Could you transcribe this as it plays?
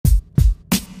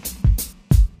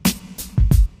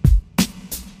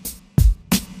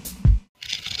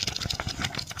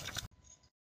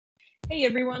Hey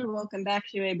everyone, welcome back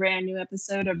to a brand new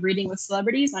episode of Reading with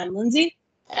Celebrities. I'm Lindsay.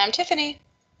 And I'm Tiffany.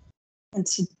 And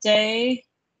today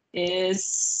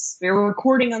we're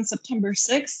recording on September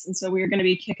 6th, and so we're going to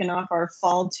be kicking off our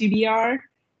fall TBR.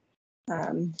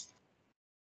 Let's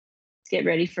get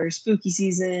ready for spooky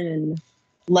season and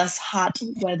less hot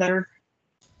weather.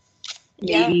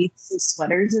 Maybe some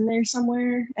sweaters in there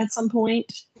somewhere at some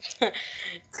point. I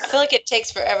feel like it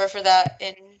takes forever for that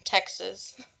in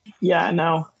Texas. Yeah, I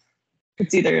know.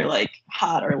 It's either like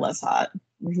hot or less hot.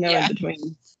 There's no in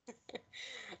between.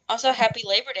 Also, happy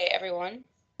Labor Day, everyone.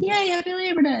 Yay, happy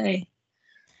Labor Day.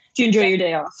 Did you enjoy your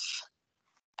day off?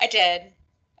 I did.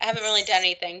 I haven't really done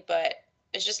anything, but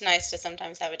it's just nice to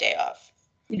sometimes have a day off.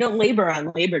 You don't labor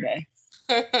on Labor Day.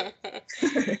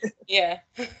 Yeah.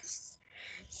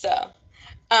 So,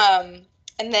 and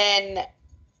then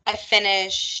I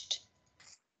finished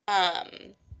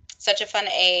Such a Fun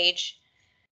Age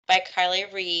by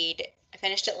Kylie Reed. I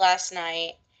finished it last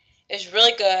night. It was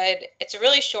really good. It's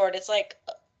really short. It's like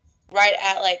right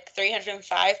at like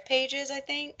 305 pages, I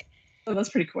think. Oh, that's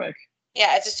pretty quick.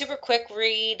 Yeah, it's a super quick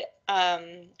read.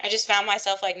 I just found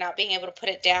myself like not being able to put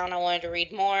it down. I wanted to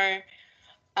read more.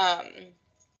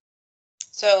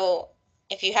 So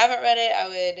if you haven't read it, I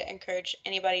would encourage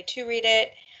anybody to read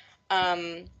it.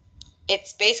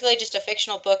 It's basically just a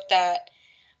fictional book that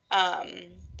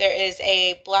there is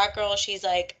a Black girl. She's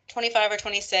like 25 or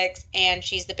 26, and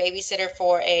she's the babysitter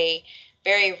for a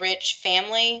very rich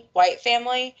family, white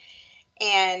family.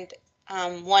 And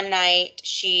one night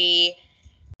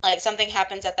something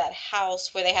happens at that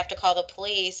house where they have to call the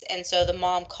police. And so the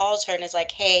mom calls her and is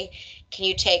like, hey, can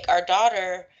you take our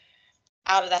daughter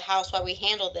out of the house while we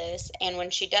handle this? And when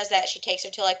she does that, she takes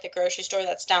her to like the grocery store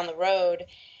that's down the road.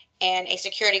 And a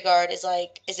security guard is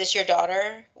like, is this your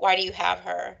daughter? Why do you have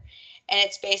her? And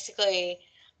it's basically,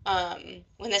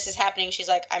 when this is happening, she's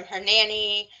like, I'm her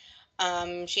nanny.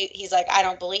 He's like, I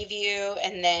don't believe you.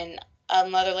 And then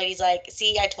another lady's like,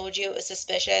 see, I told you it was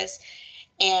suspicious.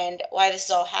 And while this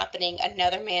is all happening,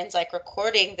 another man's like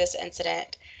recording this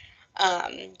incident.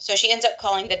 So she ends up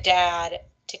calling the dad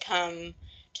to come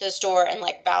to the store and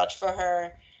like vouch for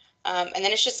her. And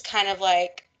then it's just kind of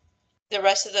like the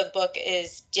rest of the book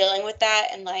is dealing with that.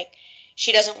 And like,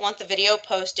 she doesn't want the video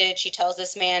posted. She tells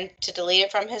this man to delete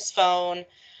it from his phone.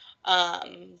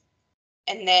 And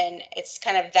then it's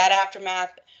kind of that aftermath,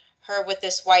 her with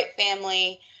this white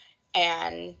family,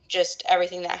 and just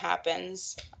everything that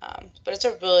happens. But it's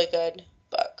a really good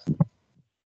book.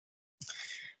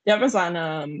 Yeah, it was on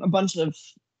a bunch of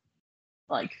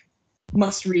like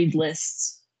must-read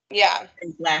lists. Yeah.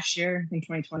 Last year, I think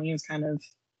 2020 was kind of.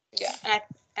 Yeah, and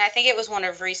I think it was one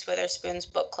of Reese Witherspoon's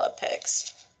book club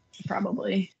picks.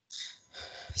 Probably.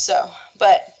 So,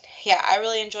 but yeah, I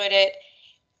really enjoyed it.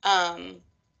 On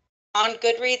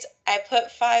Goodreads, I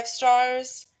put 5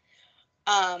 stars.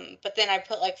 But then I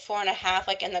put like 4.5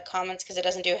 like in the comments because it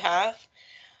doesn't do half.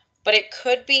 But it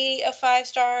could be a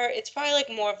 5-star. It's probably like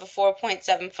more of a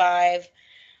 4.75.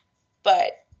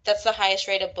 But that's the highest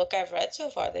rated book I've read so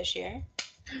far this year.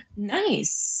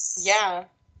 Nice. Yeah.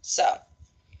 So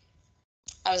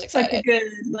I was excited.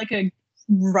 Like a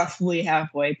roughly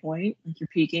halfway point. Like you're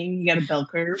peaking. You got a bell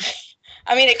curve.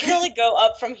 I mean, it can only go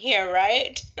up from here,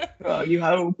 right? Well, you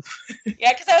hope.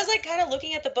 Yeah, because I was like kind of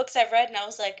looking at the books I've read, and I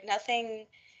was like, nothing,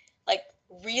 like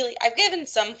really. I've given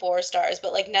some 4 stars,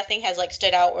 but like nothing has like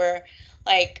stood out. Where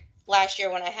like last year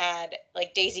when I had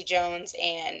like Daisy Jones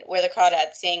and Where the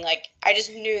Crawdads Sing, like I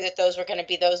just knew that those were going to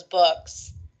be those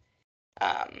books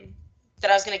that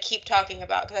I was going to keep talking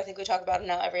about because I think we talk about them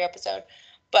now every episode.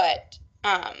 But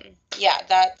yeah,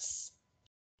 that's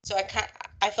so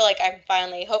I feel like I'm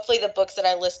finally, hopefully the books that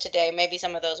I list today, maybe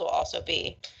some of those will also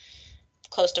be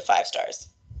close to 5 stars.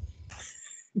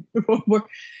 we're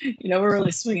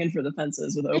really swinging for the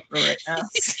fences with Oprah right now.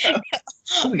 So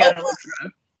we gotta look for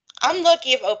it. I'm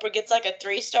lucky if Oprah gets like a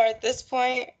 3-star at this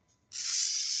point.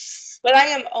 But I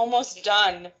am almost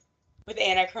done with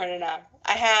Anna Karenina.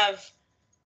 I have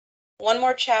one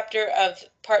more chapter of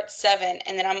part 7,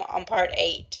 and then I'm on part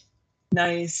 8.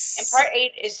 Nice. And part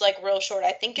 8 is like real short.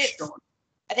 I think it's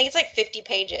like 50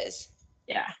 pages.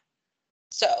 Yeah.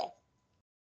 So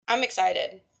I'm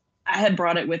excited. I had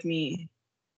brought it with me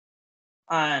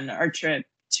on our trip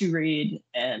to read,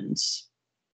 and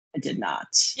I did not.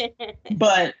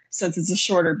 But since it's a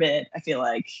shorter bit, I feel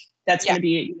like that's going to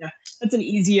be, that's an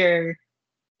easier.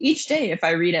 Each day, if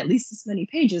I read at least as many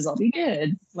pages, I'll be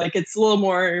good. Like it's a little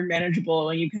more manageable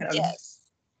when you kind of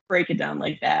break it down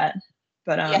like that.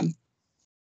 But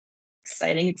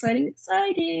exciting.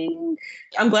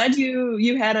 I'm glad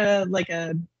you had a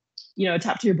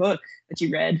top tier book that you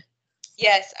read.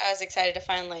 Yes, I was excited to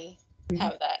finally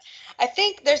have that. I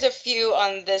think there's a few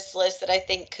on this list that I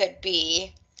think could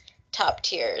be top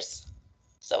tiers.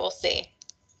 So we'll see.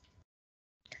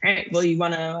 All right. Well, you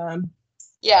want to?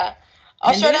 Yeah,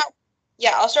 I'll start it? out.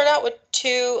 Yeah, I'll start out with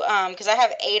two because I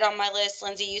have 8 on my list.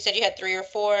 Lindsay, you said you had 3 or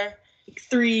 4.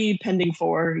 3 pending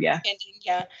 4. Yeah. Pending,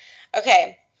 yeah.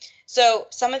 Okay. So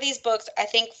some of these books, I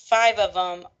think 5 of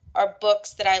them are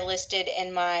books that I listed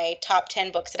in my top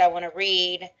 10 books that I want to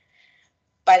read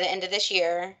by the end of this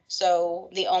year. So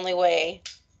the only way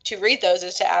to read those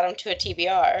is to add them to a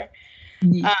TBR.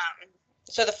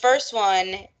 So the first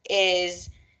one is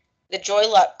The Joy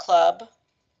Luck Club.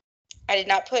 I did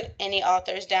not put any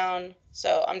authors down,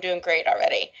 so I'm doing great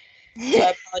already. So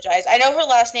I apologize. I know her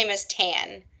last name is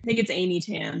Tan. I think it's Amy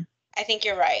Tan. I think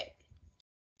you're right.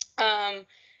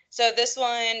 So this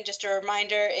one, just a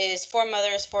reminder, is 4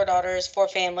 mothers, 4 daughters, 4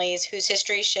 families whose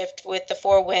histories shift with the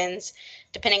 4 winds,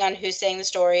 depending on who's saying the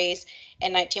stories.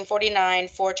 In 1949,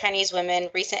 4 Chinese women,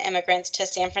 recent immigrants to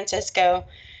San Francisco,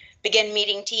 begin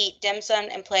meeting to eat dim sum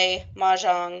and play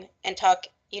mahjong and talk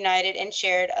united and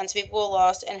shared unspeakable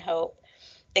loss and hope.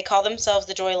 They call themselves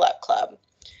the Joy Luck Club.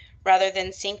 Rather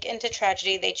than sink into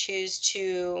tragedy, they choose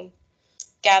to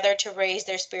gather to raise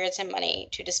their spirits and money.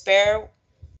 To despair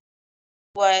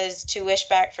was to wish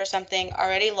back for something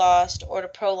already lost or to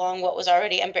prolong what was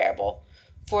already unbearable.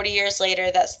 40 years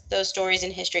later, those stories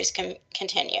and histories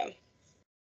continue.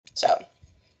 So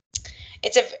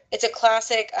it's a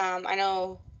classic. I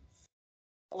know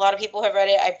a lot of people have read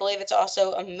it. I believe it's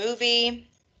also a movie.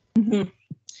 Mm-hmm.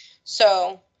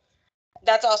 So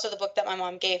that's also the book that my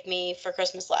mom gave me for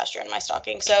Christmas last year in my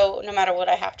stocking. So no matter what,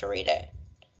 I have to read it.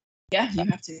 Yeah, you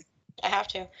have to. I have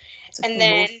to. And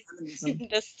then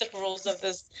that's the rules of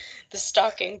the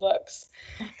stocking books.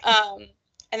 And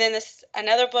then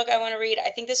another book I want to read.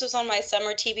 I think this was on my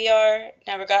summer TBR.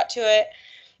 Never got to it,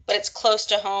 but it's Close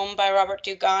to Home by Robert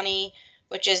Dugoni,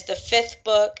 which is the 5th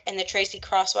book in the Tracy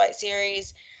Crosswhite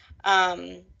series.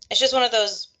 It's just one of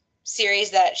those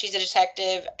series that she's a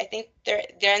detective. I think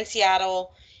they're in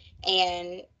Seattle,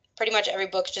 and pretty much every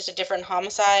book's just a different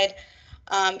homicide.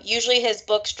 Usually his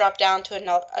books drop down to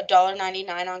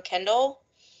 $1.99 on Kindle.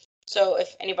 So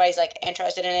if anybody's like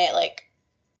interested in it, like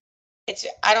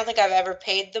I don't think I've ever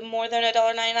paid them more than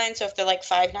 $1.99. So if they're like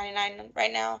 $5.99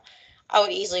 right now, I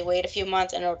would easily wait a few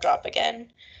months and it'll drop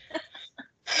again.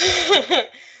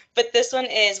 But this one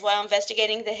is while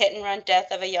investigating the hit and run death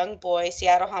of a young boy,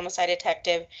 Seattle homicide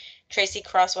detective Tracy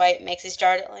Crosswhite makes a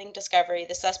startling discovery.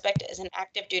 The suspect is an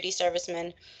active duty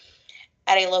serviceman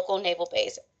at a local naval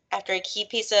base. After a key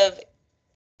piece of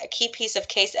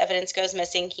case evidence goes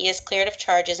missing, he is cleared of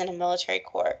charges in a military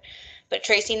court. But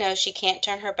Tracy knows she can't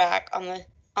turn her back on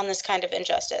this kind of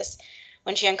injustice.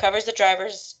 When she uncovers the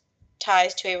driver's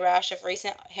ties to a rash of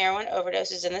recent heroin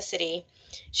overdoses in the city,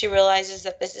 she realizes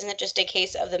that this isn't just a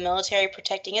case of the military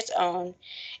protecting its own.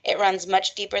 It runs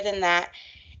much deeper than that,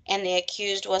 and the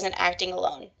accused wasn't acting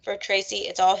alone. For Tracy,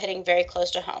 it's all hitting very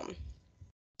close to home.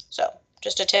 So,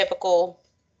 just a typical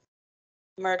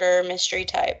murder mystery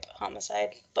type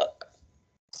homicide book.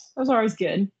 Those are always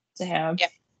good to have. Yeah.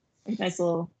 A nice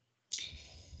little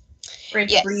break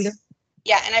read.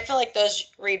 Yeah, and I feel like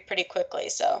those read pretty quickly,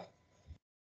 so.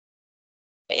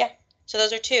 But yeah, so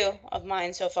those are 2 of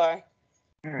mine so far.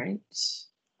 All right.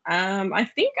 I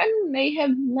think I may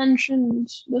have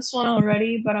mentioned this one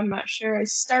already, but I'm not sure. I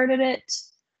started it,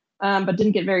 but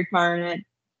didn't get very far in it.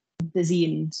 Busy,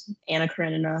 and Anna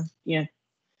Karenina,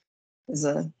 is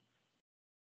a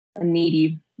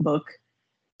needy book.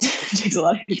 Takes a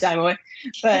lot of your time away.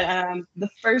 But the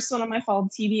first one on my fall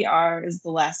TBR is The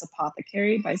Last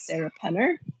Apothecary by Sarah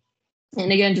Penner.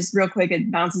 And again, just real quick, it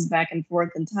bounces back and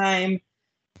forth in time.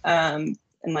 In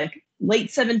like late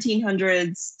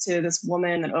 1700s to this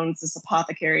woman that owns this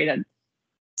apothecary that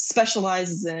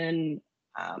specializes in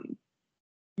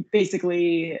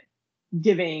basically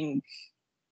giving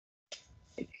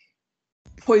like,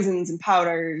 poisons and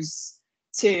powders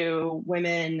to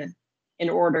women in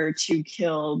order to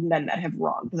kill men that have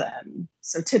wronged them.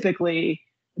 So typically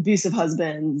abusive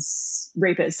husbands,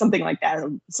 rapists, something like that,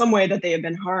 some way that they have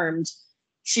been harmed,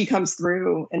 she comes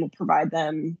through and will provide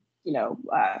them,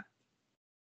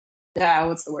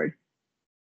 what's the word?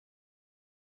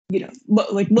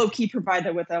 Like low-key provide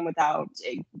that with them without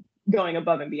going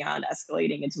above and beyond,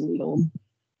 escalating into legal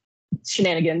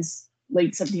shenanigans,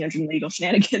 late 1700s legal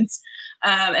shenanigans.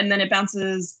 And then it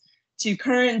bounces to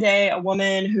current day, a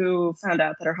woman who found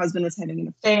out that her husband was having an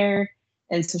affair.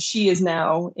 And so she is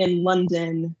now in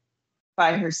London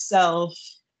by herself,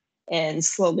 and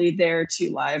slowly their 2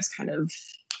 lives kind of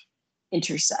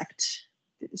intersect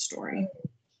through the story.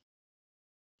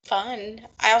 Fun.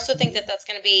 I also think that that's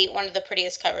going to be one of the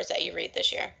prettiest covers that you read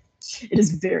this year. It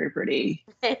is very pretty.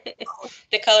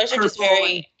 The colors are just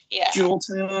very, jewel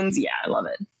tones. Yeah, I love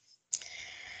it.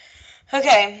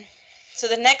 Okay, so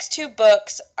the next two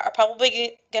books are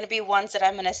probably going to be ones that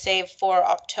I'm going to save for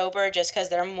October just because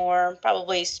they're more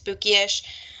probably spooky-ish.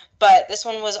 But this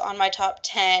one was on my top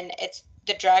 10. It's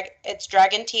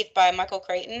Dragon Teeth by Michael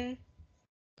Crichton.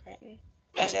 Crichton?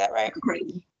 Did I say that right?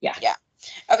 Crichton. Yeah. Yeah.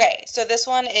 Okay, so this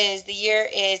one is, the year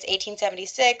is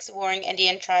 1876. Warring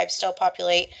Indian tribes still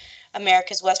populate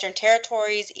America's western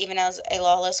territories, even as a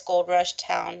lawless gold rush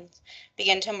towns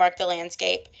begin to mark the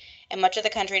landscape. In much of the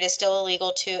country, it is still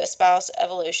illegal to espouse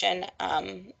evolution.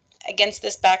 Against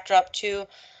this backdrop, two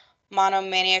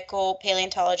monomaniacal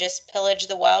paleontologists pillage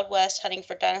the Wild West, hunting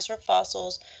for dinosaur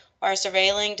fossils, while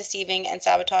surveilling, deceiving, and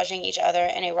sabotaging each other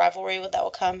in a rivalry that will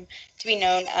come to be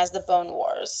known as the Bone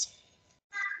Wars.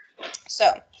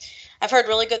 So, I've heard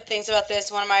really good things about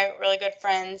this. One of my really good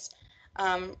friends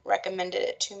recommended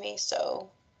it to me, so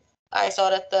I saw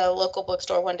it at the local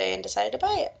bookstore one day and decided to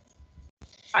buy it.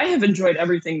 I have enjoyed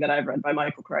everything that I've read by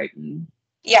Michael Crichton.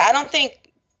 Yeah, I don't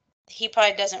think he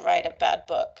probably doesn't write a bad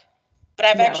book, but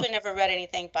I've actually never read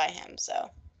anything by him.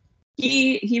 So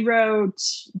he wrote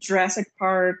Jurassic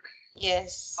Park,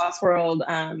 yes, Lost World,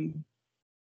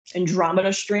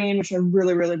 Andromeda Strain, which I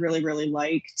really, really, really, really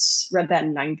liked. Read that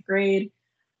in 9th grade.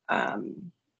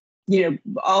 He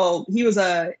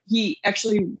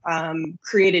actually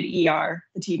created ER,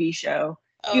 the TV show.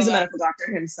 He was a medical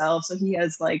doctor himself, so he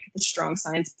has like a strong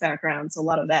science background. So a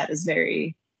lot of that is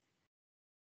very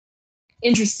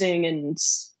interesting and,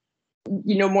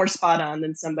 more spot on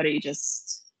than somebody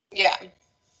just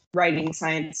writing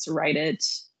science to write it,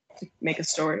 to make a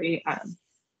story.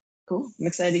 Cool. I'm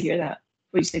excited to hear that.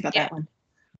 What do you think about that one?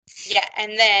 Yeah,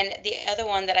 and then the other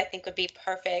one that I think would be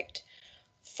perfect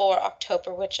for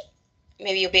October, which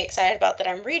maybe you'll be excited about that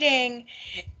I'm reading,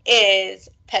 is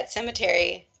Pet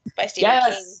Sematary by Stephen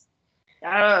King.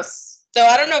 Yes. So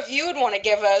I don't know if you would want to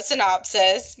give a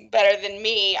synopsis better than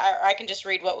me. I can just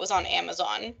read what was on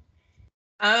Amazon.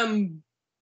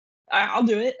 I'll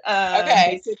do it.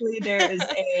 Okay. Basically, there is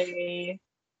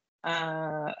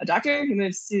a doctor who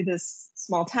moves to this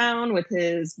small town with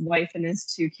his wife and his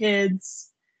 2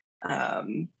 kids.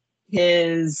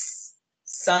 His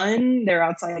son, they're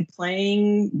outside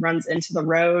playing, runs into the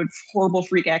road, horrible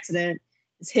freak accident,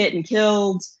 is hit and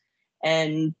killed.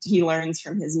 And he learns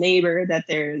from his neighbor that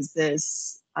there's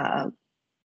this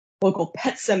local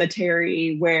pet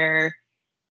cemetery where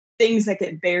things that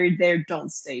get buried there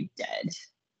don't stay dead.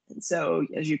 And so,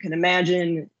 as you can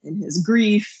imagine, in his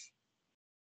grief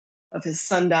of his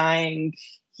son dying,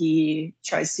 he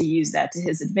tries to use that to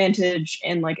his advantage.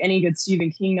 And like any good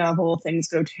Stephen King novel, things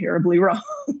go terribly wrong.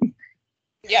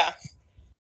 Yeah.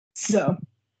 So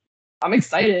I'm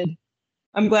excited.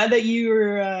 I'm glad that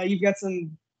you've got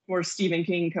some more Stephen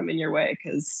King coming your way,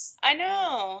 because I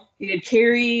know you had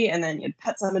Carrie and then you had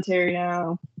Pet Sematary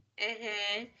now.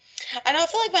 Mm-hmm. I know. I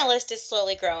feel like my list is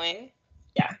slowly growing.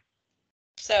 Yeah.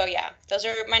 So yeah, those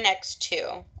are my next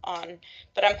 2 on,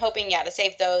 but I'm hoping to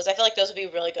save those. I feel like those would be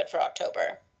really good for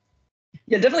October.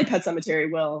 Yeah, definitely Pet Sematary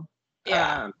will.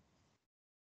 Yeah.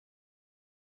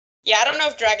 Yeah, I don't know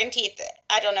if Dragon Teeth,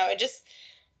 I don't know. It just,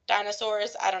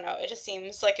 dinosaurs, I don't know. It just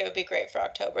seems like it would be great for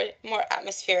October. More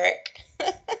atmospheric.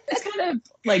 It's kind of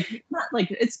like, not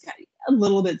like, it's kind of a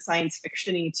little bit science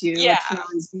fiction-y too. Yeah. It can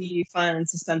always be fun and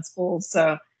suspenseful.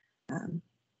 So,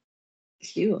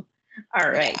 cute. All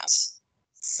right. Yeah.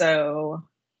 So,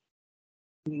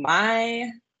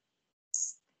 my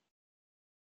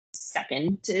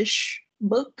second-ish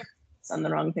book, it's on the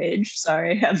wrong page.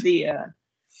 Sorry, I have the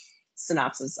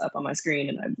synopsis up on my screen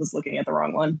and I was looking at the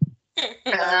wrong one.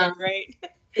 Great.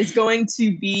 It's going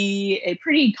to be a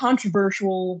pretty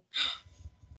controversial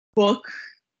book.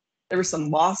 There were some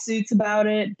lawsuits about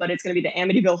it, but it's going to be The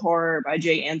Amityville Horror by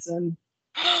Jay Anson.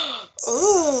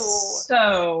 Ooh.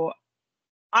 So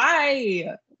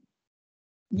I,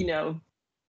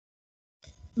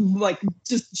 like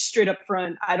just straight up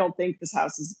front, I don't think this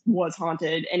house was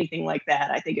haunted, anything like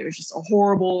that. I think it was just a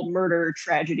horrible murder,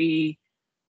 tragedy,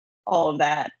 all of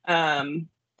that.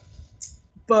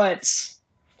 But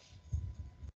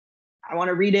I want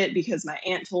to read it because my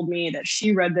aunt told me that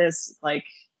she read this like,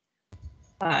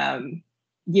 right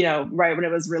when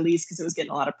it was released, because it was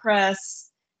getting a lot of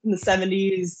press in the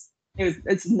 70s.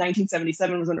 It's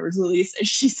 1977 was when it was released, and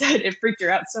she said it freaked her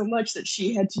out so much that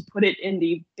she had to put it in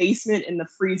the basement in the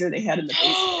freezer they had in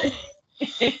the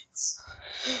basement.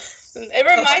 It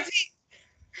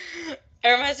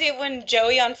reminds me of when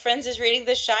Joey on Friends is reading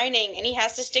The Shining and he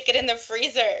has to stick it in the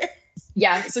freezer.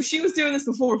 Yeah, so she was doing this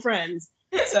before Friends.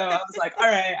 So I was like, all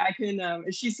right, I can.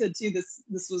 And she said too,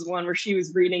 this was one where she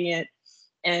was reading it,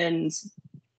 and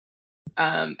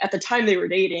at the time they were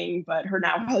dating, but her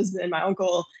now husband, my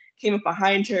uncle, came up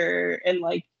behind her and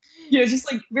like,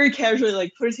 just like very casually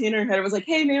like put his hand on her head and was like,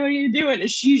 "Hey man, what are you doing?" And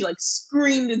she like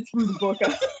screamed and threw the book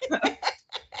up.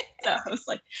 So I was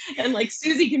like, and like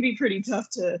Susie can be pretty tough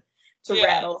to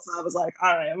rattle. So I was like,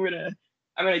 all right, I'm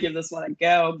gonna give this one a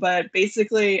go. But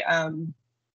basically,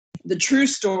 the true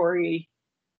story,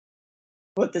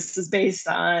 what this is based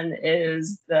on,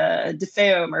 is the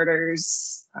DeFeo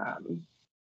murders.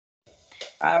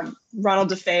 Ronald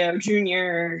DeFeo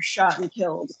Jr. shot and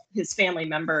killed his family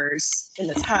members in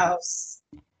this house,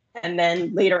 and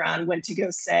then later on went to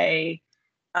go say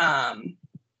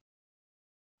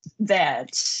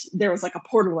that there was like a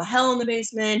portal to hell in the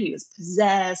basement. He was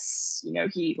possessed.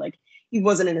 He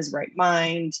wasn't in his right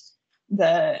mind.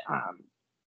 What are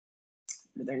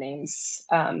their names?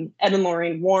 Ed and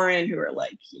Lorraine Warren, who are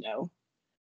like,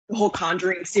 the whole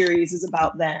Conjuring series is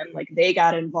about them. Like they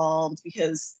got involved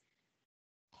because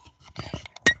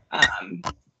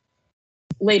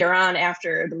later on,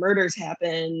 after the murders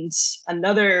happened,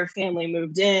 another family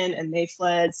moved in and they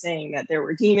fled, saying that there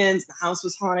were demons, the house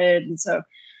was haunted. And so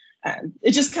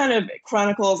it just kind of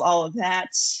chronicles all of that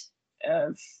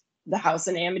of the house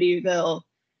in Amityville.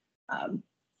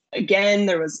 Again,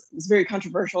 it was very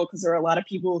controversial because there were a lot of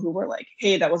people who were like,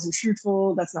 hey, that wasn't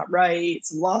truthful, that's not right,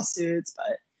 some lawsuits,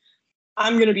 but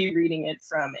I'm going to be reading it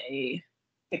from a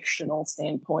fictional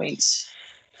standpoint.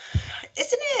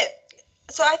 Isn't it?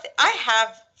 So I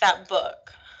have that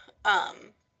book.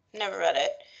 Never read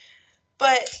it.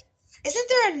 But isn't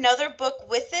there another book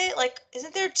with it? Like,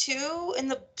 isn't there two in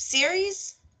the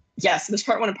series? Yes, there's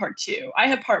part 1 and part 2. I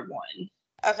have part 1.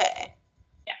 Okay.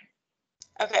 Yeah.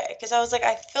 Okay, because I was like,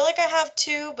 I feel like I have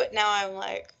 2, but now I'm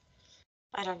like,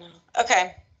 I don't know.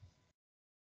 Okay.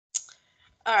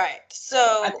 All right.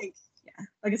 So I think,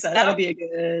 like I said, that'll be a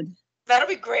good. That'll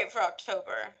be great for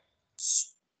October.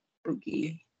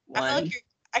 Spooky one. I feel like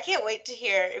I can't wait to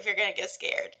hear if you're gonna get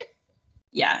scared.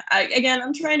 Yeah.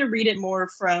 I'm trying to read it more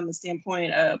from the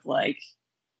standpoint of like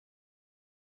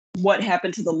what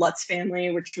happened to the Lutz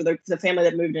family, which were the family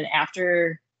that moved in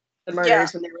after the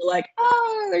murders, when they were like,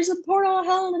 oh, there's a portal of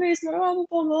hell in the basement, blah, blah,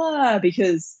 blah, blah.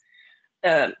 Because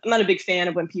I'm not a big fan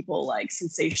of when people like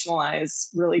sensationalize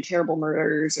really terrible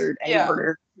murders or any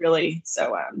murder, really.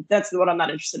 So that's what I'm not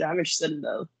interested in. I'm interested in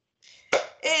the.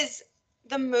 Is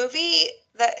the movie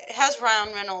that has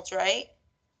Ryan Reynolds, right?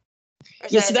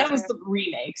 Yeah, so that was the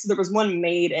remake. So there was one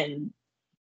made in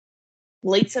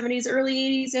late 70s,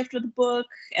 early 80s after the book,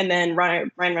 and then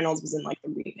Ryan Reynolds was in like the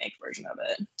remake version of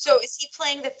it. So is he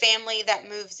playing the family that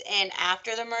moves in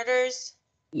after the murders?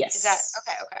 Yes. Is that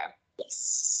okay?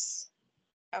 Yes.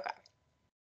 Okay.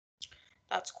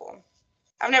 That's cool.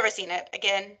 I've never seen it.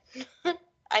 Again,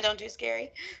 I don't do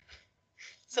scary.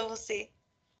 So we'll see.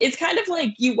 It's kind of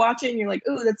like you watch it and you're like,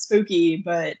 oh, that's spooky,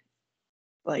 but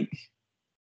like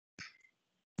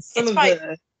some of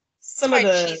the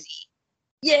cheesy.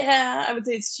 Yeah, I would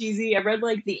say it's cheesy. I read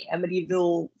like the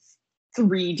Amityville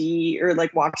 3D or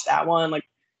like watched that one. Like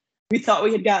we thought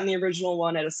we had gotten the original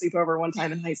one at a sleepover one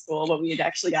time in high school, but we had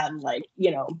actually gotten like,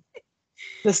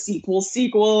 the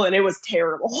sequel, and it was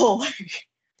terrible.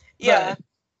 Yeah.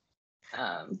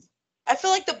 But, I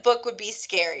feel like the book would be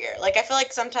scarier. Like I feel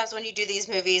like sometimes when you do these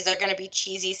movies, they're gonna be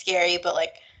cheesy, scary, but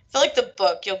like I feel like the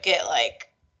book you'll get like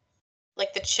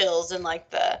the chills and like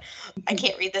the I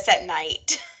can't read this at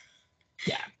night.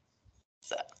 Yeah.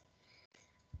 So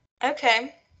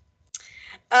okay.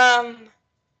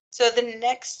 So the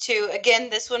next two, again,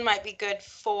 this one might be good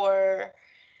for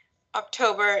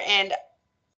October, and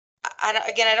I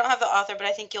don't have the author, but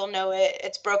I think you'll know it.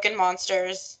 It's Broken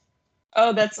Monsters.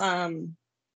 Oh, that's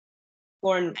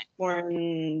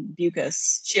Lauren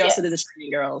Bucas. She also did the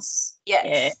Screaming Girls. Yes.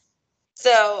 Yeah.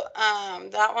 So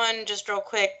that one, just real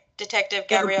quick, Detective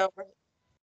Gabrielle.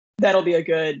 That'll be a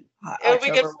good October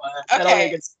one. Okay. That'll be a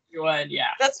good one, yeah.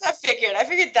 That's what I figured. I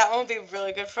figured that one would be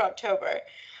really good for October.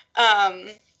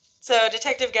 So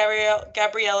Detective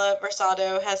Gabriella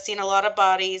Versado has seen a lot of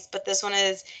bodies, but this one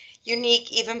is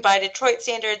unique even by Detroit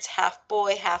standards, half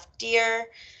boy, half deer,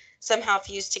 somehow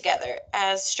fused together.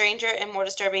 As stranger and more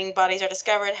disturbing bodies are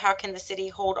discovered, how can the city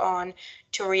hold on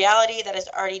to a reality that is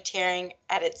already tearing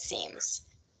at its seams?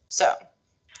 So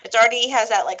it already has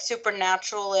that like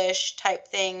supernatural-ish type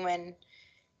thing when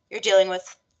you're dealing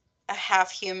with a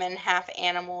half human, half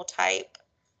animal type.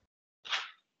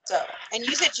 So, and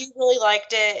you said you really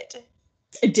liked it.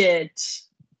 I did.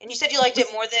 And you said you liked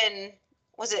it more than,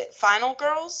 was it Final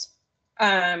Girls?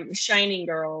 Shining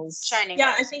Girls.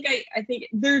 Yeah, I think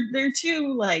they're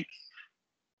two like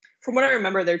from what I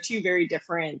remember, they're two very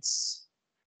different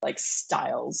like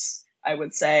styles. I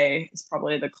would say is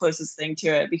probably the closest thing to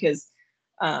it, because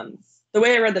the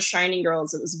way I read The Shining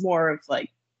Girls, it was more of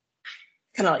like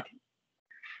kind of like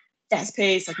fast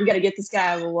paced, like we got to get this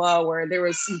guy, blah, blah, where there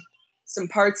was some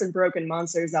parts in Broken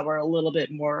Monsters that were a little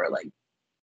bit more like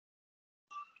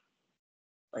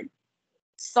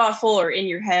thoughtful or in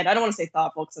your head. I don't want to say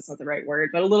thoughtful because that's not the right word,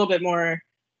 but a little bit more.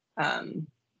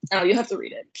 Oh, you have to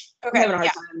read it. Okay. I'm having a hard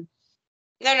time.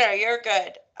 No, you're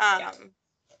good.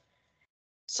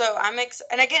 So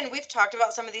and again, we've talked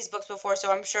about some of these books before,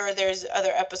 so I'm sure there's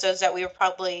other episodes that we were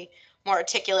probably more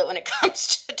articulate when it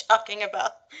comes to talking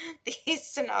about these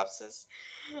synopses.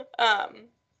 And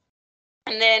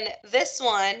then this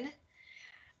one,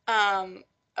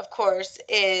 of course,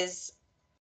 is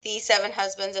The Seven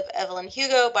Husbands of Evelyn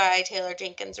Hugo by Taylor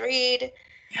Jenkins Reid.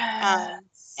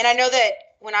 Yes. And I know that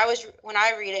when I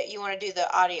read it, you want to do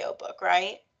the audio book,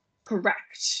 right?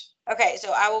 Correct. Okay,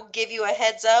 so I will give you a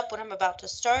heads up when I'm about to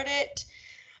start it.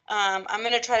 I'm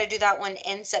going to try to do that one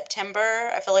in September.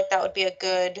 I feel like that would be a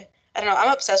good, I don't know,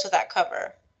 I'm obsessed with that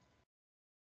cover.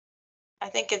 I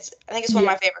think it's one of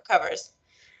my favorite covers.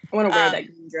 I want to wear that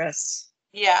green dress.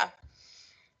 Yeah.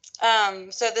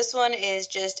 So this one is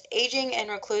just aging and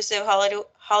reclusive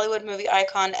Hollywood movie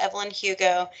icon Evelyn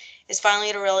Hugo is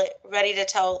finally ready to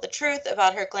tell the truth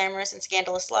about her glamorous and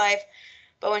scandalous life.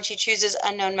 But when she chooses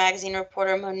unknown magazine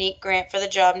reporter Monique Grant for the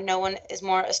job, no one is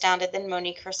more astounded than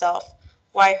Monique herself.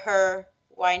 Why her?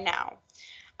 Why now?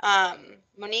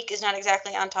 Monique is not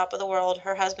exactly on top of the world.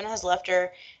 Her husband has left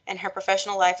her, and her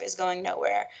professional life is going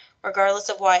nowhere. Regardless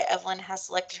of why Evelyn has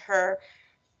selected her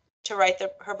to write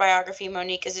her biography,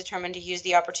 Monique is determined to use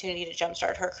the opportunity to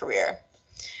jumpstart her career.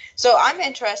 So I'm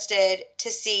interested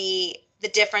to see the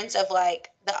difference of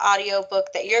like the audio book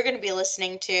that you're going to be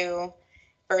listening to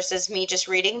versus me just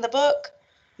reading the book.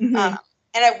 Mm-hmm.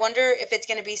 And I wonder if it's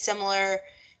going to be similar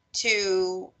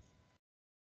to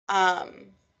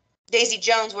Daisy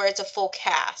Jones, where it's a full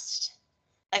cast.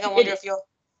 Like, I wonder if you'll.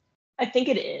 I think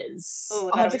it is. Ooh,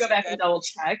 I'll have to go back and double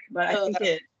check, but I think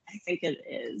it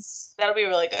is. That'll be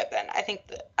really good then. I think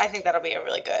that'll be a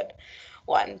really good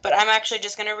one. But I'm actually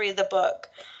just going to read the book.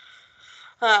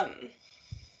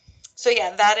 So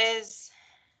yeah, that is.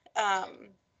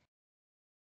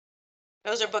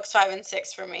 Those are books 5 and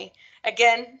 6 for me.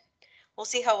 Again, we'll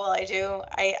see how well I do.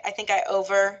 I think I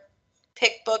over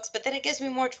pick books, but then it gives me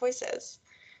more choices.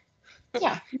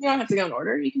 Yeah, you don't have to go in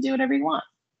order. You can do whatever you want.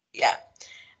 Yeah.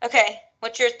 Okay,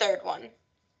 what's your third one?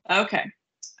 Okay.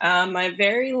 My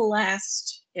very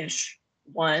last-ish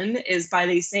one is by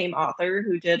the same author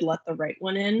who did Let the Right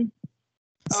One In.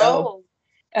 So,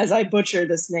 as I butcher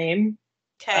this name,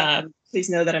 please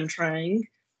know that I'm trying.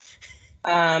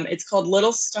 It's called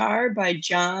Little Star by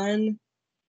John.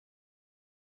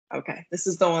 Okay, this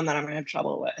is the one that I'm going to have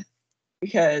trouble with.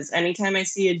 Because anytime I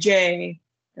see a J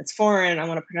that's foreign, I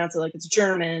want to pronounce it like it's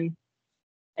German.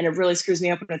 And it really screws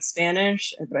me up when it's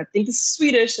Spanish. But I think this is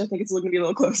Swedish. I think it's going to be a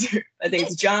little closer. I think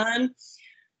it's John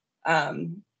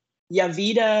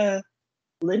Javida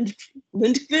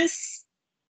Lindqvist.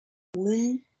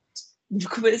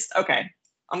 Okay,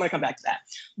 I'm going to come back to that.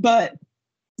 But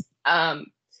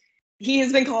he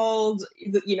has been called,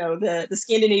 the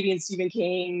Scandinavian Stephen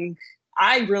King.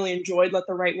 I really enjoyed Let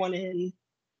the Right One In.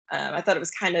 I thought it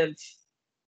was kind of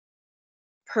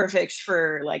perfect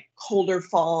for like colder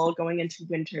fall going into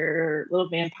winter, little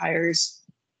vampires,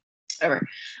 whatever.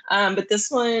 But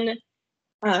this one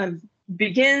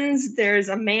begins, there's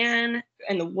a man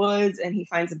in the woods and he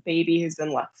finds a baby who's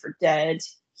been left for dead.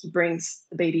 He brings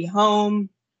the baby home.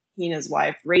 He and his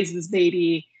wife raise this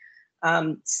baby.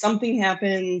 Something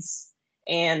happens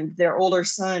and their older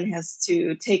son has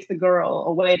to take the girl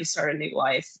away to start a new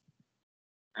life.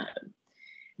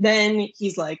 Then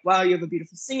he's like, wow, you have a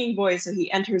beautiful singing voice. So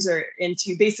he enters her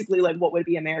into basically like what would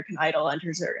be American Idol,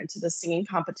 enters her into the singing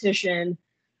competition.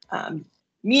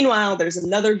 Meanwhile, there's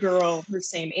another girl her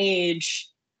same age.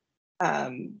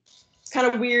 It's kind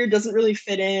of weird, doesn't really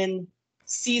fit in,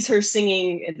 sees her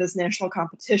singing at this national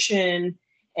competition,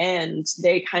 and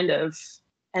they kind of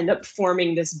end up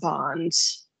forming this bond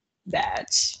that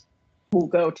will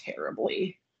go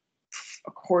terribly,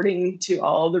 according to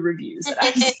all the reviews that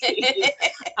I've seen.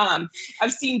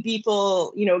 I've seen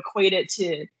people, equate it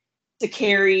to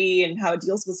Carrie and how it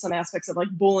deals with some aspects of like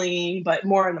bullying, but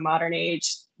more in the modern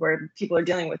age where people are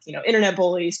dealing with, internet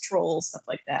bullies, trolls, stuff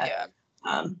like that.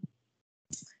 Yeah.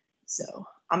 So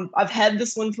I've had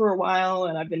this one for a while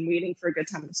and I've been waiting for a good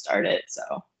time to start it.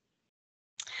 So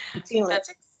that's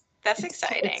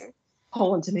exciting. It's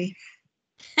calling to me.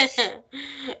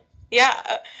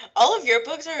 Yeah, all of your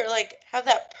books are like have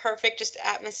that perfect, just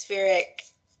atmospheric,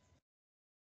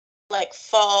 like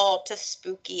fall to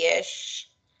spooky-ish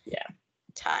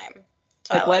time.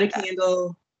 So I Like light like a that.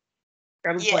 candle,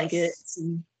 grab a blanket, Yes.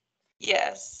 some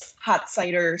Yes. hot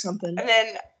cider or something. And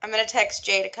then I'm gonna text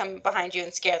Jay to come behind you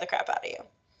and scare the crap out of you.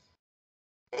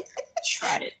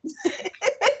 Try it.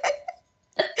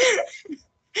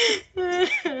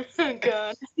 Oh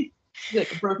God.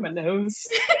 Like I broke my nose.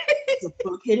 The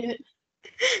book hit it.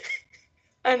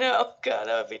 I know. God,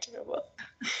 that would be terrible.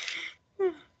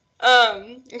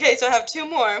 Okay, so I have two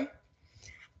more.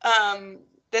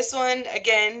 This one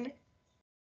again,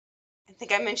 I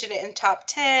think I mentioned it in top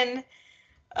 10.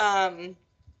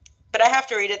 But I have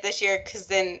to read it this year because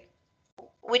then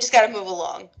we just got to move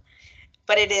along.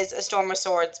 But it is A Storm of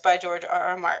Swords by George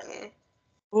R.R. Martin.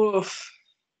 Oof.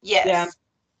 Yes. Yeah.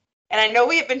 And I know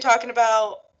we have been talking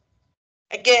about,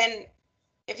 again,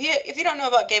 if you don't know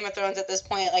about Game of Thrones at this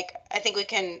point, like I think we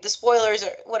can, the spoilers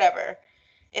or whatever,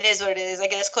 it is what it is. I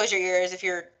guess close your ears if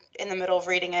you're in the middle of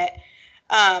reading it.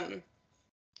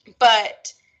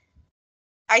 But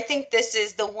I think this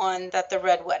is the one that the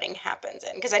Red Wedding happens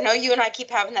in because I know you and I keep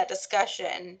having that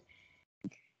discussion.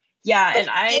 Yeah, but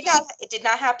and it did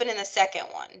not happen in the second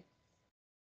one.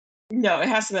 No, it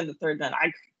has to be in the third then.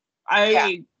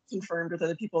 I confirmed with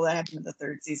other people that happened in the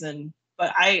third season,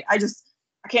 but I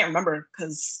can't remember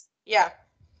because I've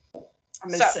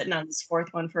been sitting on this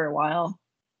fourth one for a while.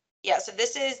 Yeah, so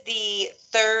this is the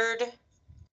third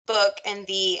book in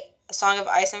the Song of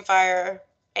Ice and Fire,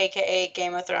 aka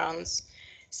Game of Thrones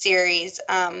series.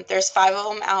 There's 5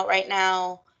 of them out right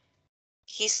now.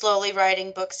 He's slowly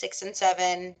writing books 6 and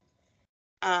 7.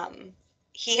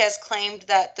 He has claimed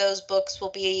that those books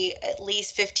will be at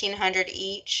least 1,500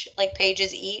 each, like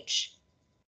pages each.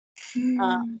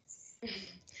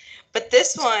 But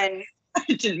this one, I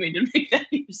didn't mean to make that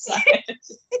your side.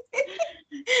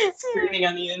 Screaming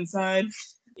on the inside.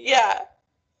 Yeah.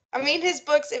 I mean, his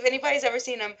books, if anybody's ever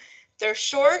seen them, they're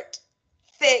short,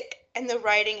 thick, and the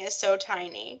writing is so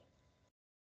tiny.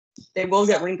 They will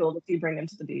get wrinkled if you bring them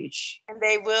to the beach. And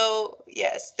they will,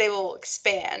 yes, they will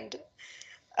expand.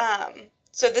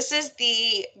 So this is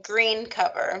the green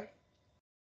cover.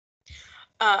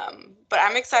 But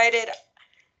I'm excited.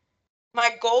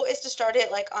 My goal is to start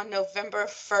it like on November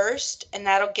 1st, and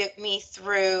that'll get me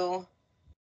through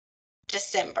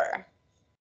December.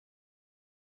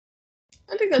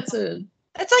 I think that's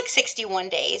like 61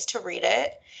 days to read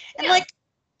it. And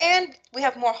and we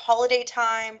have more holiday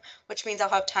time, which means I'll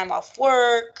have time off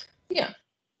work. Yeah.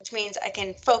 Which means I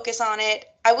can focus on it.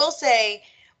 I will say,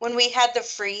 when we had the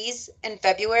freeze in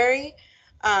February,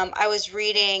 I was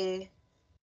reading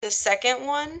the second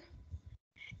one,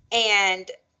 and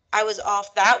I was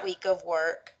off that week of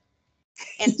work.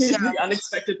 And so the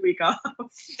unexpected week off.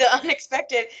 The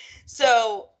unexpected.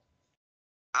 So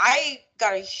I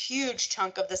got a huge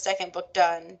chunk of the second book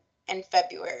done in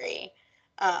February.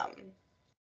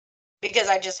 Because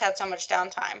I just had so much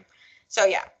downtime. So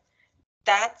yeah,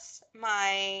 that's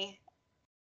my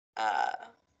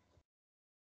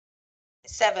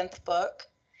 7th book.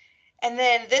 And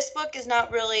then this book is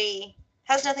not really,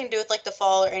 has nothing to do with like the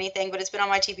fall or anything, but it's been on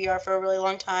my TBR for a really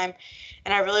long time.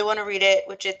 And I really want to read it,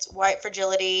 which it's White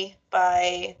Fragility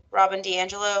by Robin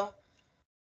DiAngelo.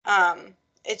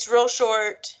 It's real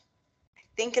short. I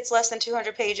think it's less than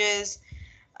 200 pages.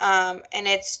 And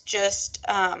it's just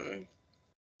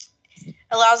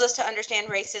allows us to understand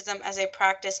racism as a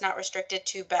practice not restricted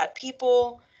to bad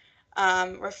people,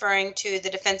 referring to the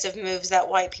defensive moves that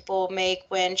white people make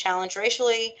when challenged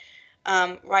racially.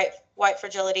 White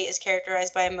fragility is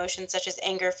characterized by emotions such as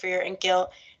anger, fear, and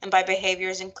guilt, and by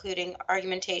behaviors including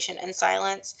argumentation and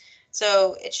silence.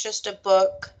 So it's just a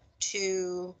book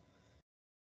to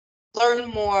learn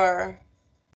more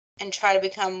and try to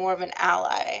become more of an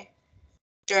ally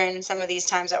during some of these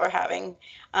times that we're having.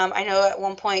 I know at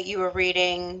one point you were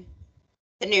reading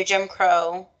The New Jim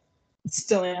Crow.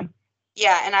 Still am.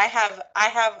 Yeah, and I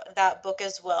have that book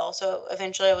as well. So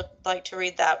eventually I would like to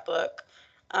read that book.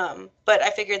 But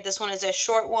I figured this one is a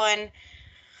short one.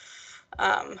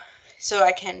 So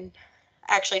I can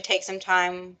actually take some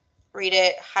time, read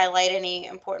it, highlight any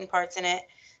important parts in it.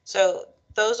 So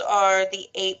those are the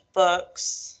 8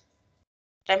 books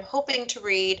that I'm hoping to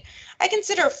read. I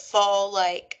consider fall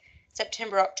like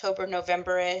September, October,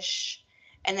 November-ish.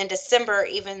 And then December,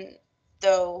 even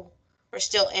though we're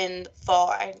still in fall,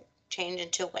 I change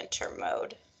into winter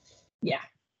mode. Yeah.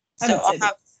 So I'll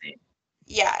have,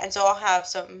 yeah, and so I'll have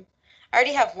some, I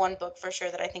already have one book for sure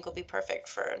that I think will be perfect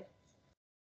for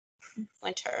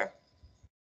winter.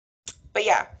 But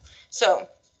yeah, so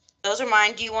Those are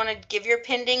mine. Do you want to give your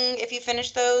pending if you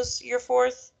finish those, your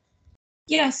fourth?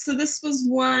 Yeah, so this was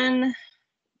one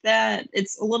that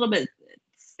it's a little bit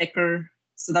thicker.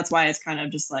 So that's why it's kind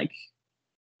of just like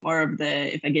more of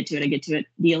the if I get to it, I get to it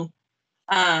deal.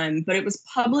 But it was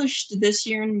published this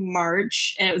year in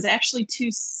March, and it was actually two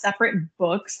separate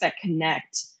books that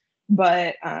connect.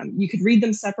 But you could read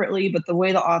them separately, but the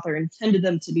way the author intended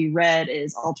them to be read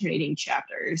is alternating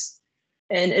chapters.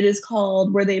 And it is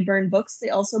called Where They Burn Books, They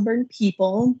Also Burn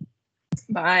People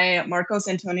by Marcos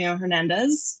Antonio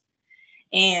Hernandez.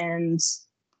 And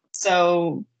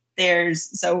so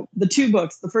so the two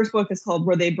books, the first book is called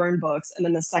Where They Burn Books, and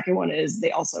then the second one is They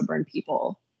Also Burn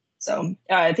People. So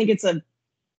I think it's a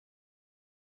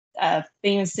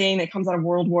famous saying that comes out of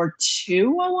World War II,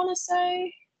 I want to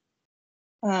say.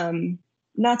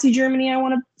 Nazi Germany, I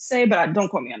want to say, but don't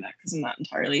quote me on that because I'm not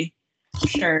entirely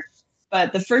sure.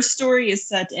 But the first story is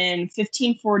set in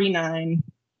 1549.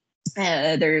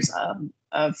 There's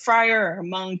a friar or a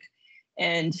monk,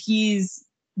 and he's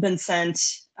been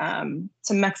sent to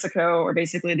Mexico, or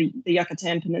basically the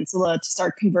Yucatan Peninsula, to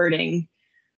start converting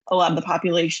a lot of the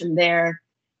population there,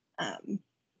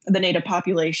 the native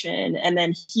population. And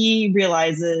then he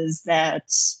realizes that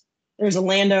there's a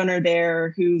landowner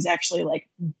there who's actually like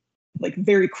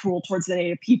very cruel towards the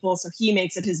native people. So he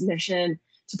makes it his mission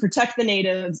to protect the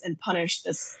natives and punish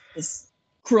this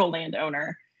cruel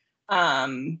landowner.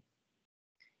 But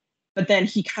then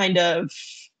he kind of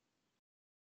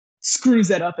screws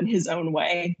it up in his own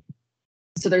way.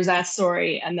 So there's that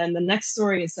story. And then the next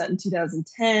story is set in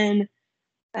 2010,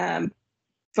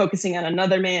 focusing on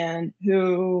another man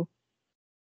who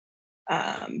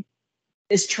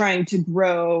is trying to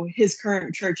grow his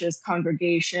current church's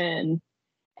congregation.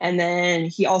 And then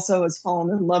he also has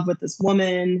fallen in love with this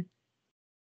woman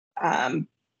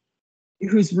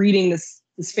who's reading this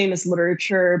famous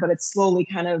literature, but it slowly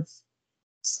kind of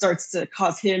starts to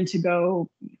cause him to go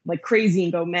like crazy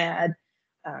and go mad.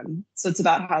 So it's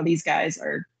about how these guys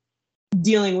are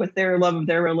dealing with their love of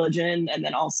their religion, and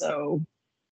then also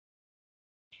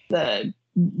the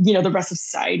rest of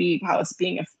society, how it's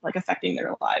being like affecting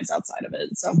their lives outside of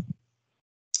it. So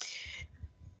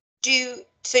do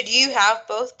you have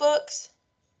both books?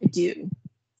 I do.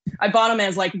 I bought them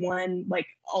as like one like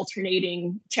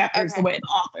alternating chapters, the way the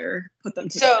author put them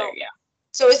together.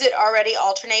 So is it already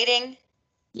alternating?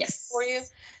 Yes. For you?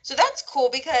 So that's cool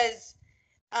because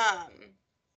at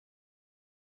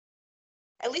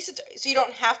least so you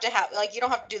don't have to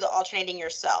do the alternating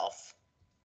yourself.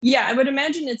 Yeah, I would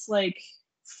imagine it's like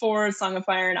 4 Song of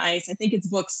Fire and Ice. I think it's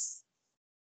books.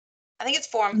 I think it's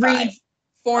 4 and 5.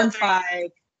 4 and 5.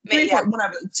 3, 4,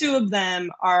 whatever. 2 of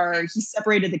them are he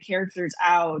separated the characters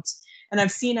out. And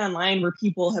I've seen online where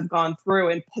people have gone through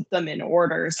and put them in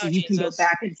order. So you can go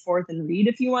back and forth and read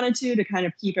if you wanted to kind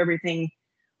of keep everything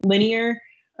linear.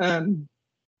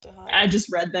 I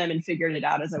just read them and figured it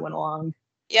out as I went along.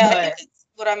 Yeah, I think that's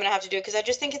what I'm going to have to do, because I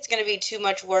just think it's going to be too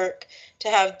much work to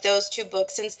have those 2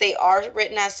 books, since they are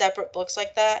written as separate books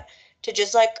like that, to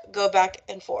just like go back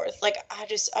and forth. Like I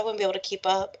wouldn't be able to keep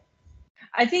up.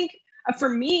 I think for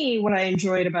me, what I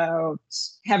enjoyed about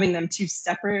having them 2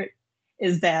 separate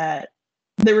is that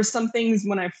there were some things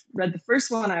when I read the first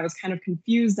one I was kind of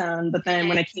confused on, but then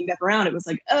when I came back around, it was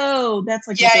like, oh, that's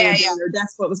like what they were doing, or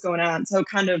that's what was going on. So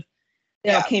kind of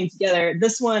it all came together.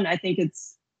 This one, I think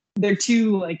they're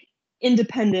 2 like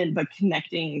independent but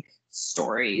connecting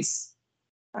stories.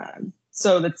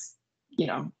 So that's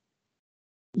you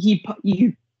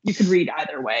could read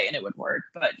either way and it would work.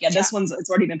 But this one's it's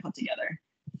already been put together.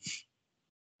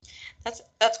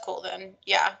 That's cool then.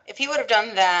 Yeah, if he would have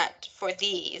done that for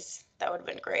these, that would have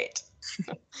been great.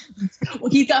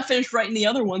 Well, he got finished writing the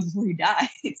other ones before he died.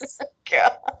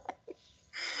 God.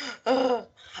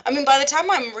 I mean, by the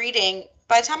time I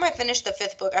finish the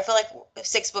 5th book, I feel like the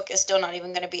 6th book is still not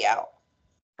even going to be out.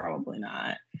 Probably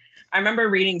not. I remember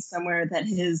reading somewhere that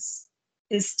his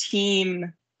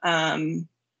team,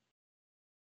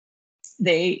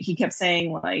 he kept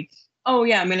saying like, oh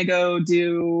yeah, I'm going to go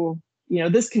do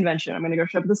this convention. I'm going to go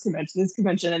show up at this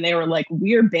convention. And they were like,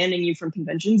 we're banning you from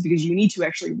conventions because you need to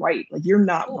actually write. Like, you're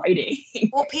not writing.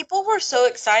 Well, people were so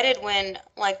excited when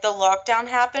like the lockdown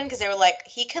happened, because they were like,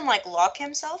 he can like lock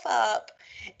himself up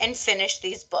and finish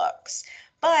these books.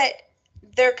 But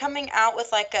they're coming out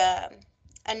with like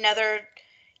another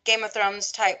Game of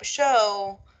Thrones type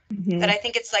show that I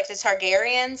think it's like the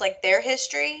Targaryens, like their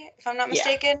history, if I'm not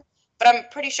mistaken. But I'm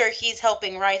pretty sure he's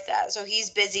helping write that. So he's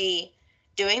busy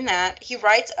doing that. He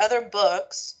writes other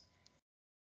books.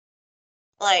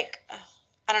 Like,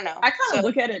 I don't know. I kind of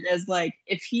look at it as like,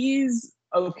 if he's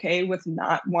okay with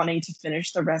not wanting to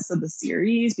finish the rest of the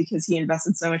series because he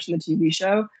invested so much in the TV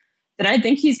show, then I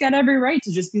think he's got every right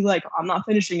to just be like, I'm not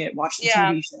finishing it. Watch the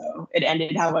TV show. It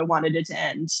ended how I wanted it to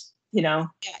end, you know?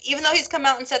 Yeah, even though he's come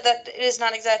out and said that it is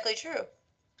not exactly true.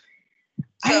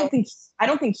 So, I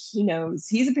don't think he knows.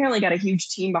 He's apparently got a huge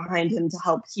team behind him to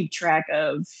help keep track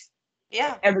of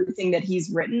everything that he's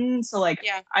written. So like,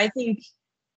 I think,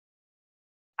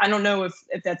 I don't know if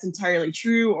that's entirely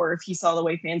true or if he saw the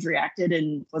way fans reacted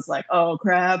and was like, oh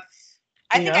crap.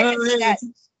 I think I can see that.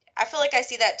 I feel like I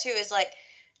see that too, is like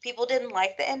people didn't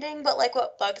like the ending, but like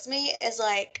what bugs me is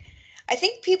like, I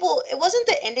think it wasn't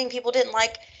the ending people didn't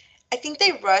like. I think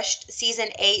they rushed season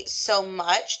 8 so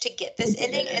much to get this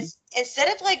ending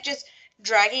instead of like just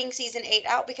dragging season 8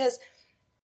 out, because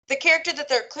the character that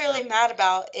they're clearly mad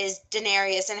about is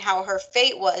Daenerys and how her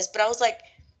fate was. But I was like,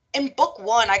 in book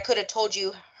 1, I could have told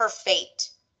you her fate.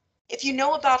 If you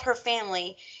know about her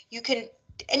family, you can,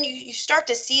 and you start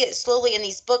to see it slowly in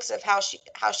these books of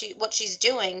what she's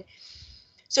doing.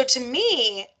 So to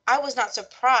me, I was not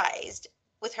surprised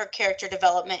with her character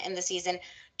development in the season.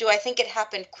 Do I think it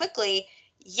happened quickly?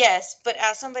 Yes, but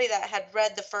as somebody that had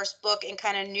read the first book and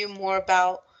kind of knew more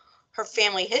about her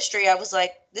family history, I was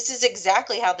like, this is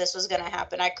exactly how this was going to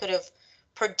happen. I could have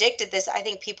predicted this. I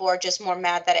think people are just more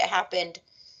mad that it happened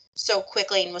so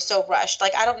quickly and was so rushed.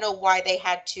 Like, I don't know why they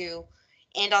had to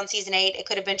end on season 8. It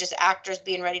could have been just actors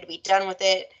being ready to be done with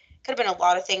it. Could have been a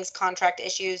lot of things, contract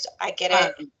issues. I get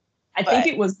it. I think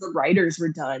it was the writers were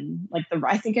done. Like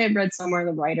I think I read somewhere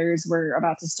the writers were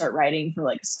about to start writing for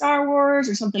like Star Wars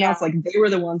or something else. Like they were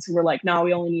the ones who were like, no,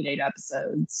 we only need 8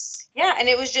 episodes. Yeah, and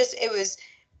it was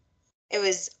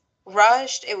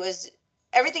rushed.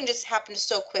 Everything just happened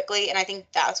so quickly, and I think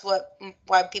that's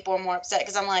why people are more upset,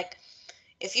 because I'm like,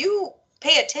 if you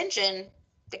pay attention,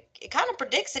 it kind of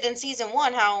predicts it in season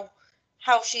 1 how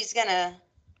she's gonna.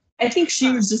 I think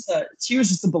she was just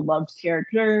a beloved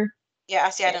character. Yeah,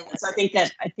 see, I didn't. So I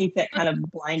think that kind of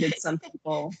blinded some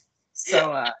people.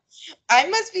 So I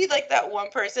must be like that one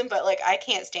person, but like I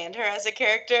can't stand her as a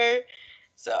character.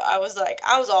 So I was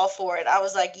all for it. I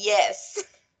was like, yes.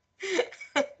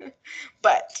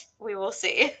 But we will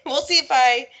see. We'll see if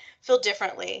I feel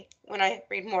differently when I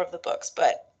read more of the books,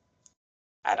 but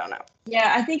I don't know.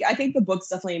 Yeah, I think the books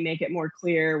definitely make it more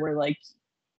clear where like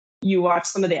you watch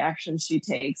some of the actions she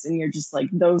takes and you're just like,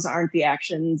 those aren't the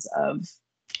actions of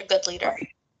a good leader.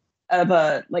 Like, of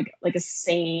a like a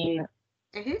sane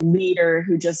leader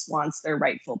who just wants their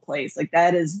rightful place. Like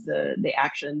that is the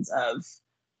actions of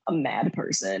a mad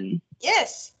person.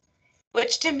 Yes.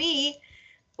 Which to me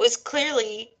was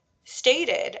clearly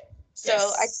stated.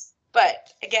 So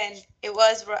but again,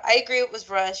 I agree it was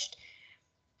rushed,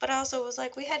 but I also was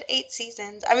like, we had 8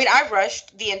 seasons. I mean, I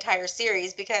rushed the entire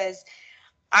series because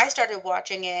I started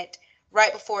watching it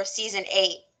right before season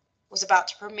 8 was about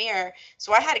to premiere.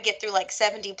 So I had to get through like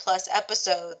 70 plus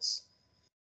episodes.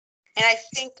 And I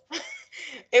think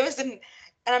it was and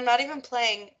I'm not even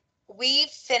playing. We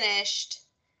finished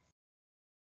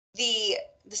the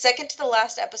second to the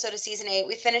last episode of season 8.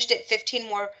 We finished it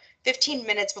 15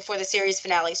 minutes before the series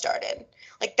finale started.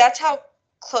 Like that's how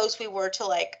close we were to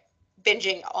like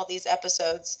binging all these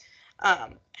episodes.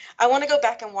 I want to go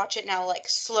back and watch it now, like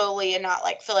slowly, and not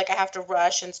like feel like I have to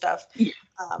rush and stuff.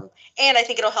 And I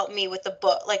think it'll help me with the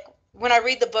book. Like when I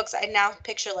read the books, I now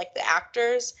picture like the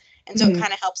actors, and so it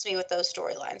kind of helps me with those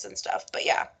storylines and stuff. But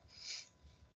yeah,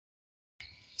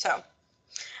 so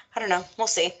I don't know. We'll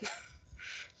see.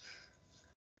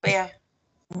 But yeah.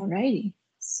 Alrighty.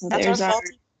 So that's there's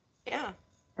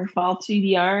our fall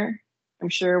TBR. I'm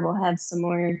sure we'll have some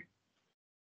more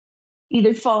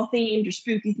either fall themed or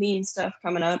spooky themed stuff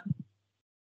coming up.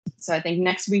 So I think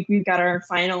next week we've got our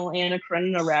final Anna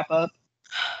Karenina wrap up.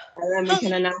 And then we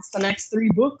can announce the next 3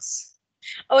 books.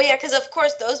 Oh yeah, because of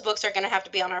course those books are going to have to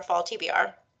be on our fall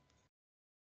TBR.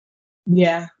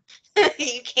 Yeah.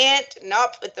 You can't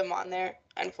not put them on there,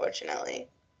 unfortunately.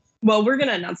 Well, we're going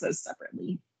to announce those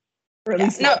separately. Or at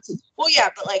least well, yeah,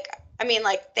 but like, I mean,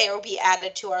 like they will be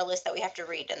added to our list that we have to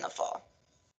read in the fall.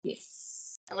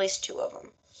 Yes. At least 2 of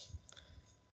them.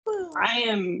 Woo. I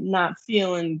am not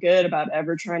feeling good about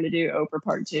ever trying to do Oprah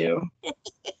Part 2.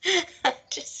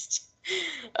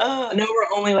 I know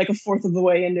we're only like a fourth of the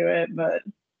way into it, but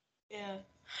yeah,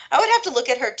 I would have to look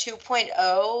at her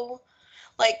 2.0.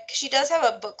 Like she does have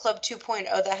a book club 2.0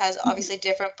 that has obviously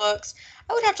different books.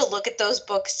 I would have to look at those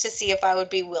books to see if I would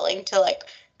be willing to like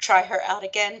try her out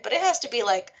again, but it has to be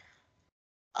like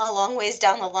a long ways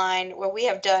down the line where we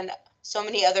have done so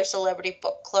many other celebrity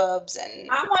book clubs. And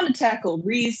I want to tackle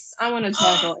Reese. I want to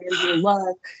tackle Andrew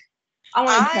Luck. I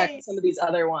want to tackle some of these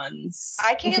other ones.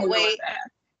 I can't wait.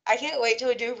 I can't wait till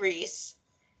we do Reese.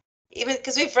 Even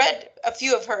because we've read a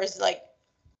few of hers, like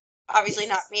obviously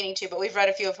not meaning to, but we've read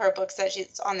a few of her books that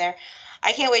she's on there.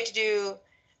 I can't wait to do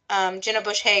Jenna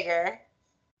Bush Hager.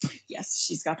 Yes,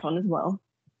 she's got one as well.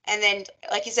 And then,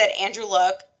 like you said, Andrew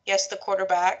Luck, yes, the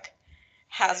quarterback,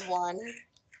 has one.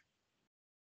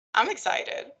 I'm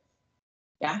excited.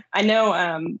 Yeah, I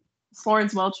know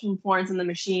Florence Welch from Florence and the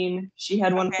Machine. She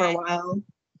had one for a while.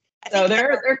 So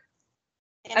they're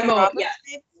Emma Roberts, yeah.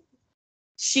 maybe?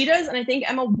 She does, and I think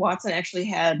Emma Watson actually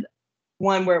had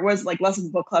one where it was like less of a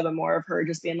book club and more of her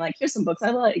just being like, here's some books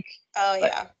I like. Oh,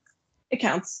 but yeah. It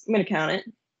counts. I'm going to count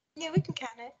it. Yeah, we can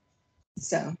count it.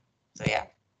 So yeah.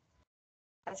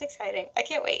 That's exciting. I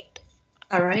can't wait.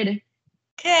 All right.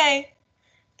 Okay.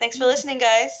 Thanks for listening,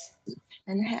 guys.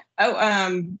 And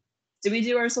did we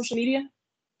do our social media?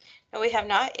 No, we have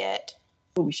not yet.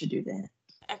 Oh, we should do that.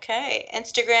 Okay.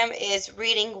 Instagram is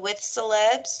Reading with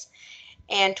Celebs,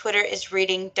 and Twitter is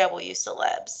Reading W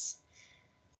Celebs.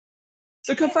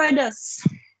 So come find us.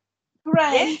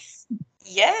 Hooray!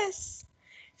 Yes.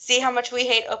 See how much we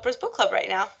hate Oprah's book club right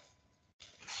now.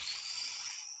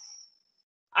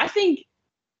 I think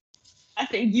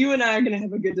you and I are going to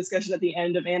have a good discussion at the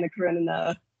end of Anna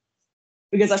Karenina,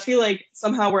 because I feel like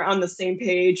somehow we're on the same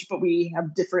page, but we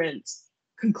have different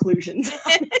conclusions.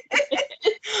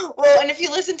 Well, and if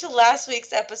you listen to last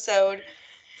week's episode,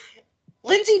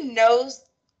 Lindsay knows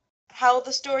how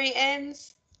the story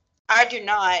ends. I do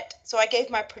not. So I gave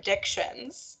my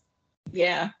predictions.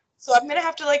 Yeah. So I'm going to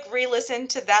have to re-listen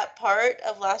to that part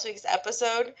of last week's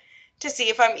episode to see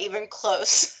if I'm even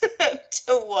close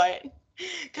to what.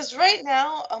 Because right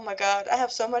now, oh my God, I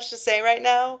have so much to say right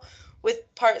now with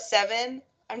part 7.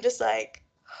 I'm just like,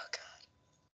 oh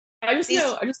God. I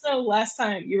just know last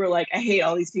time you were like, I hate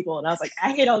all these people. And I was like,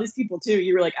 I hate all these people too.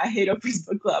 You were like, I hate Oprah's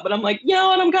book club. And I'm like, you know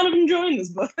what? I'm kind of enjoying this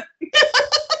book.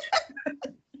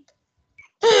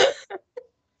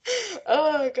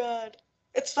 Oh my God.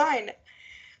 It's fine.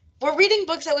 We're reading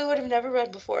books that we would have never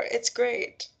read before. It's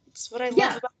great. It's what I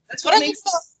love about that's what makes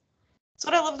That's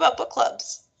what I love about book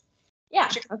clubs. Yeah,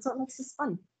 that's what makes this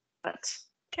fun. But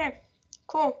okay,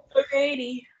 cool.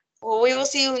 Alrighty. Well, we will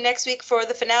see you next week for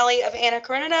the finale of Anna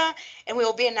Karenina, and we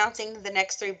will be announcing the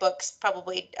next 3 books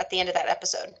probably at the end of that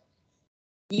episode.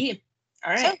 Yeah.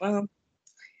 All right. Well,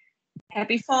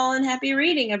 happy fall and happy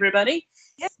reading, everybody.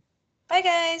 Yep. Bye,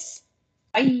 guys.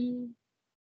 Bye.